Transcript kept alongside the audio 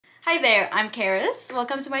Hi there, I'm Karis.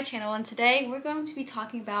 Welcome to my channel, and today we're going to be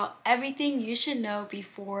talking about everything you should know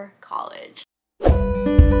before college.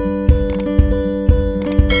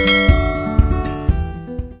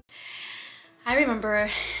 I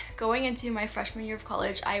remember going into my freshman year of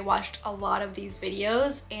college, I watched a lot of these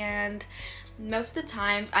videos, and most of the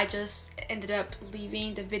times I just ended up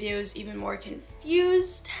leaving the videos even more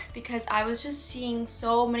confused because I was just seeing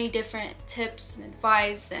so many different tips and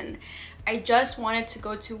advice, and I just wanted to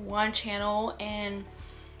go to one channel and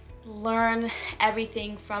learn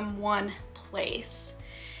everything from one place.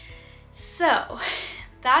 So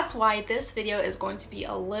that's why this video is going to be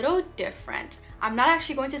a little different. I'm not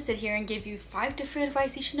actually going to sit here and give you 5 different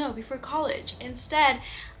advice you should know before college. Instead,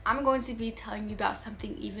 I'm going to be telling you about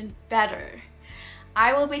something even better.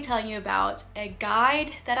 I will be telling you about a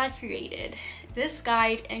guide that I created. This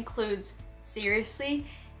guide includes, seriously,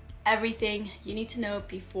 everything you need to know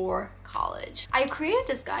before college. I created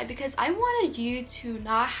this guide because I wanted you to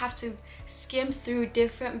not have to skim through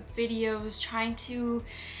different videos trying to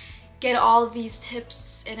get all of these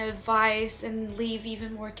tips and advice and leave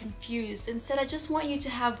even more confused. Instead, I just want you to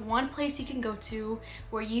have one place you can go to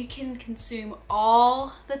where you can consume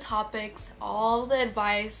all the topics, all the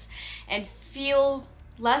advice, and feel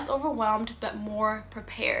less overwhelmed but more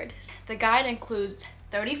prepared. The guide includes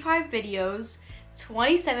 35 videos,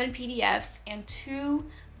 27 PDFs, and 2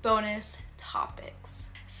 bonus topics.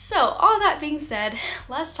 So all that being said,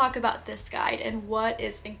 let's talk about this guide and what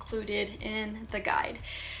is included in the guide.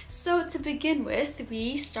 So to begin with,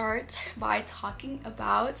 we start by talking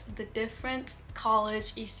about the different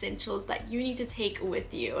college essentials that you need to take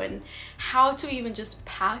with you and how to even just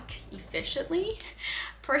pack efficiently.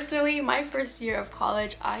 Personally, my first year of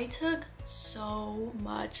college, I took so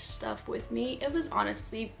much stuff with me. It was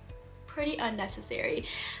honestly pretty unnecessary,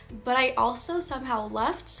 but I also somehow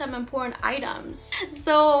left some important items.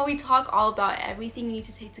 So we talk all about everything you need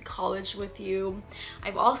to take to college with you.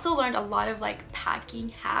 I've also learned a lot of packing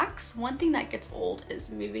hacks. One thing that gets old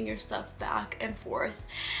is moving your stuff back and forth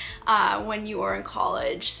when you are in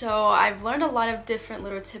college. So I've learned a lot of different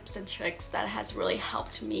little tips and tricks that has really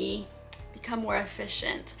helped me become more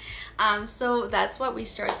efficient. So that's what we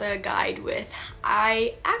start the guide with.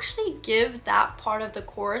 I actually give that part of the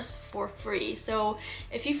course for free. So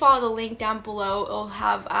if you follow the link down below, it'll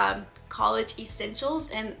have college essentials,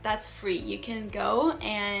 and that's free. You can go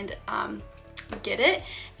and get it,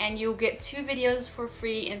 and you'll get 2 videos for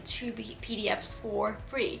free and 2 PDFs for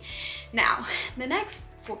free. Now, the next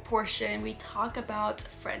portion, we talk about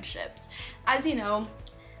friendships. As you know,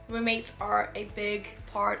 roommates are a big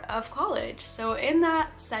part of college. So in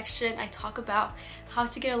that section, I talk about how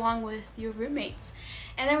to get along with your roommates.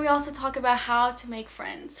 And then we also talk about how to make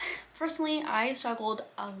friends. Personally, I struggled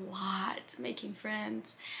a lot making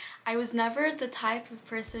friends. I was never the type of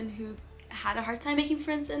person who had a hard time making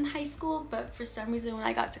friends in high school, but for some reason when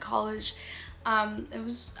I got to college,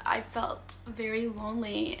 I felt very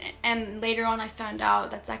lonely, and later on I found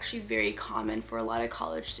out that's actually very common for a lot of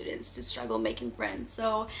college students to struggle making friends.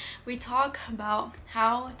 So we talk about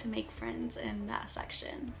how to make friends in that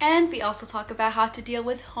section. And we also talk about how to deal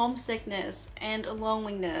with homesickness and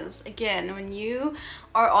loneliness. Again, when you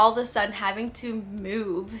are all of a sudden having to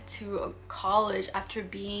move to college after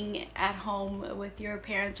being at home with your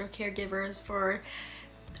parents or caregivers for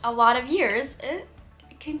a lot of years, it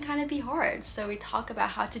can kind of be hard. So we talk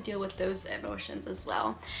about how to deal with those emotions as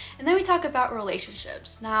well. And then we talk about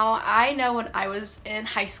relationships. Now, I know when I was in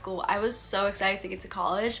high school, I was so excited to get to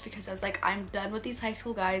college because I was like, I'm done with these high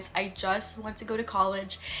school guys. I just want to go to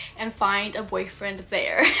college and find a boyfriend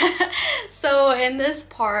there. So in this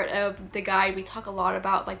part of the guide, we talk a lot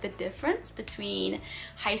about the difference between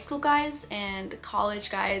high school guys and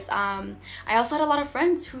college guys. I also had a lot of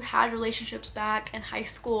friends who had relationships back in high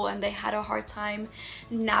school, and they had a hard time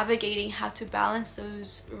navigating how to balance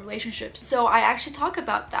those relationships. So I actually talk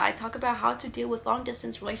about that. I talk about how to deal with long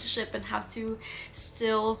distance relationship and how to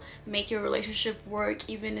still make your relationship work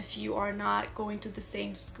even if you are not going to the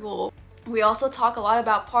same school. We also talk a lot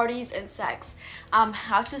about parties and sex,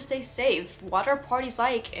 how to stay safe, what are parties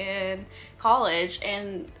like in college,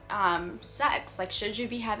 and sex, should you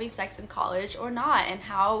be having sex in college or not, and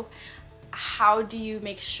how do you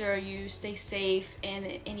make sure you stay safe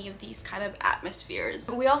in any of these kind of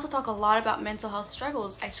atmospheres. We also talk a lot about mental health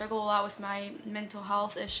struggles. I struggle a lot with my mental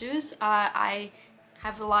health issues. I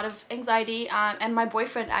have a lot of anxiety, and my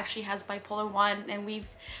boyfriend actually has bipolar 1, and we've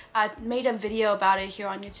made a video about it here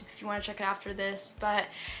on YouTube if you want to check it after this. But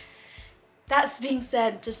that being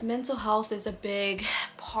said, just mental health is a big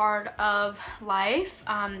part of life,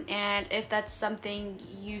 and if that's something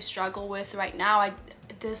you struggle with right now, I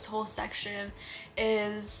this whole section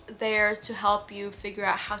is there to help you figure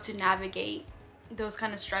out how to navigate those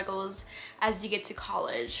kind of struggles as you get to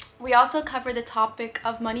college. We also cover the topic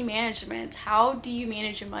of money management. How do you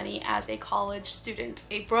manage your money as a college student,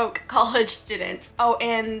 a broke college student? Oh,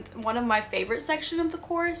 and one of my favorite sections of the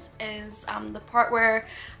course is the part where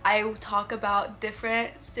I talk about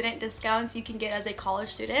different student discounts you can get as a college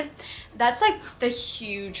student. That's like the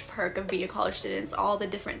huge perk of being a college student, is all the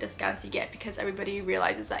different discounts you get, because everybody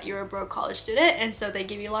realizes that you're a broke college student, and so they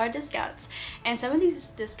give you a lot of discounts. And some of these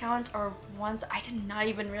discounts are ones I did not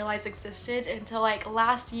even realize existed until like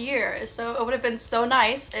last year. So it would have been so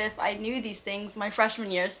nice if I knew these things my freshman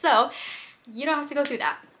year. So you don't have to go through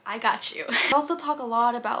that. I got you. I also talk a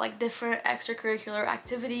lot about like different extracurricular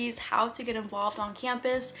activities, how to get involved on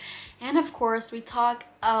campus, and of course we talk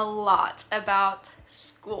a lot about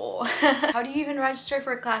school. How do you even register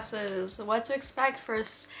for classes? What to expect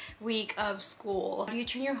first week of school? How do you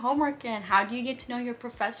turn your homework in? How do you get to know your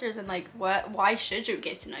professors, and like why should you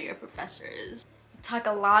get to know your professors? We talk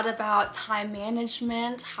a lot about time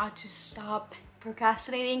management, how to stop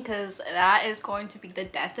procrastinating, because that is going to be the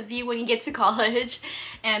death of you when you get to college,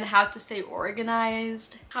 and how to stay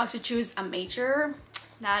organized, how to choose a major.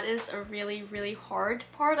 That is a really hard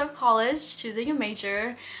part of college, choosing a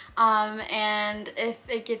major. And if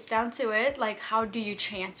it gets down to it, like how do you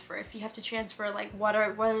transfer? If you have to transfer, like what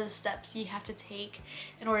are the steps you have to take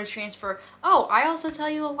in order to transfer? Oh, I also tell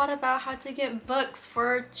you a lot about how to get books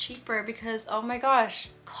for cheaper, because oh my gosh,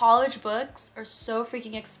 college books are so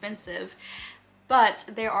freaking expensive. But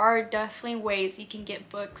there are definitely ways you can get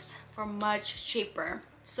books for much cheaper.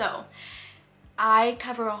 So I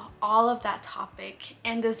cover all of that topic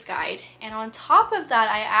in this guide. And on top of that,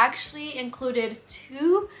 I actually included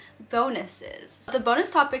 2 bonuses. The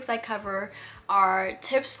bonus topics I cover are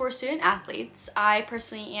tips for student athletes. I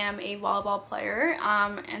personally am a volleyball player,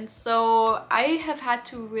 and so I have had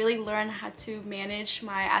to really learn how to manage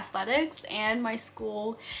my athletics and my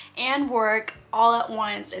school and work all at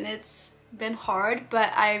once, and it's been hard, but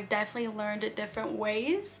I've definitely learned different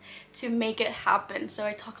ways to make it happen. So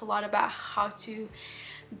I talk a lot about how to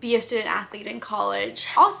be a student athlete in college.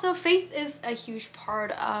 Also, faith is a huge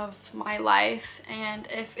part of my life, and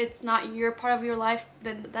if it's not your part of your life,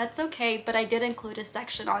 then that's okay, but I did include a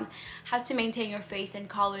section on how to maintain your faith in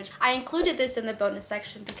college. I included this in the bonus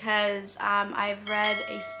section because I've read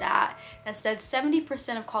a stat that said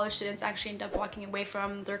 70% of college students actually end up walking away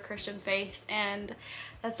from their Christian faith, and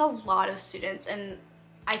that's a lot of students, and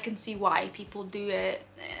I can see why people do it.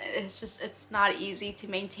 It's not easy to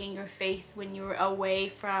maintain your faith when you're away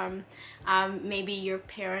from maybe your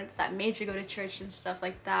parents that made you go to church and stuff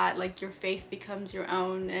like that. Like your faith becomes your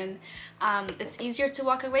own, and it's easier to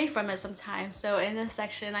walk away from it sometimes. So in this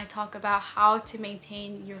section, I talk about how to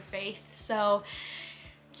maintain your faith. So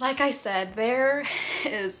like I said, there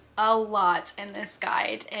is a lot in this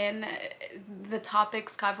guide, and the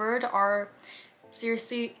topics covered are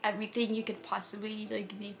seriously everything you could possibly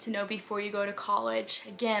need to know before you go to college.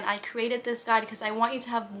 Again, I created this guide because I want you to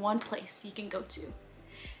have one place you can go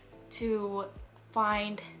to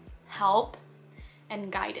find help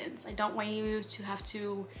and guidance. I don't want you to have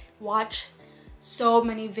to watch so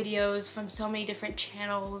many videos from so many different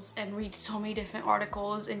channels and read so many different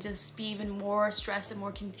articles and just be even more stressed and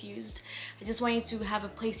more confused. I just want you to have a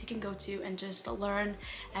place you can go to and just learn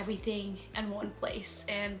everything in one place.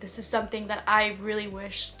 And this is something that I really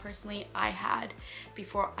wish personally I had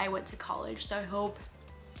before I went to college. So I hope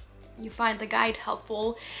you find the guide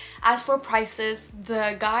helpful. As for prices,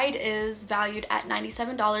 the guide is valued at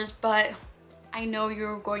 $97, but I know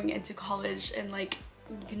you're going into college and like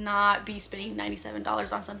you cannot be spending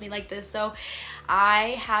 $97 on something like this, so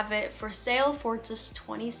I have it for sale for just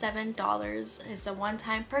 $27. It's a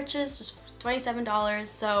one-time purchase, just $27.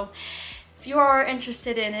 So if you are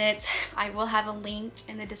interested in it, I will have a link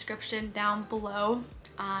in the description down below.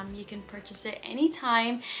 You can purchase it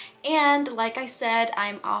anytime, and like I said,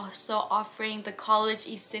 I'm also offering the college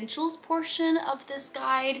essentials portion of this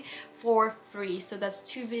guide for free. So that's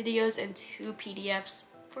 2 videos and 2 PDFs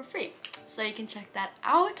for free, so you can check that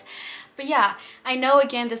out. But yeah, I know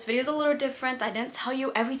again this video is a little different. I didn't tell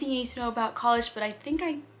you everything you need to know about college, but I think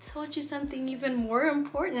I told you something even more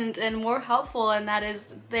important and more helpful, and that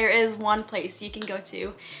is there is one place you can go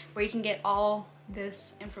to where you can get all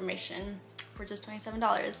this information for just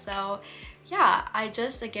 $27. So yeah, I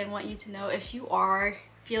just again want you to know, if you are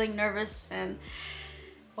feeling nervous and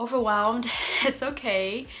overwhelmed, it's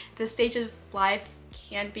okay. This stage of life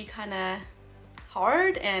can be kind of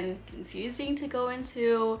hard and confusing to go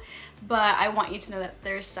into, but I want you to know that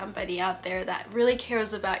there's somebody out there that really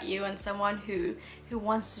cares about you and someone who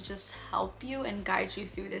wants to just help you and guide you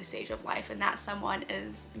through this stage of life, and that someone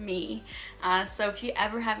is me. So if you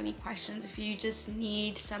ever have any questions, if you just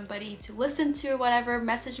need somebody to listen to or whatever,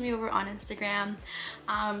 message me over on Instagram.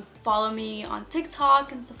 Follow me on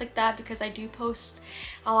TikTok and stuff like that, because I do post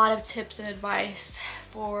a lot of tips and advice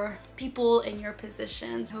for people in your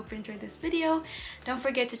positions. I hope you enjoyed this video. Don't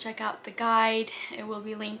forget to check out the guide. It will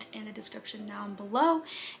be linked in the description down below.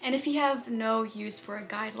 And if you have no use for a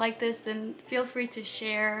guide like this, then feel free to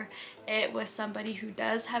share it with somebody who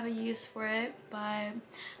does have a use for it. But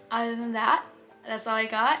other than that, that's all I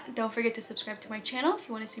got. Don't forget to subscribe to my channel if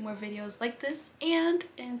you want to see more videos like this. And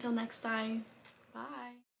until next time,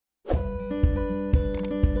 bye.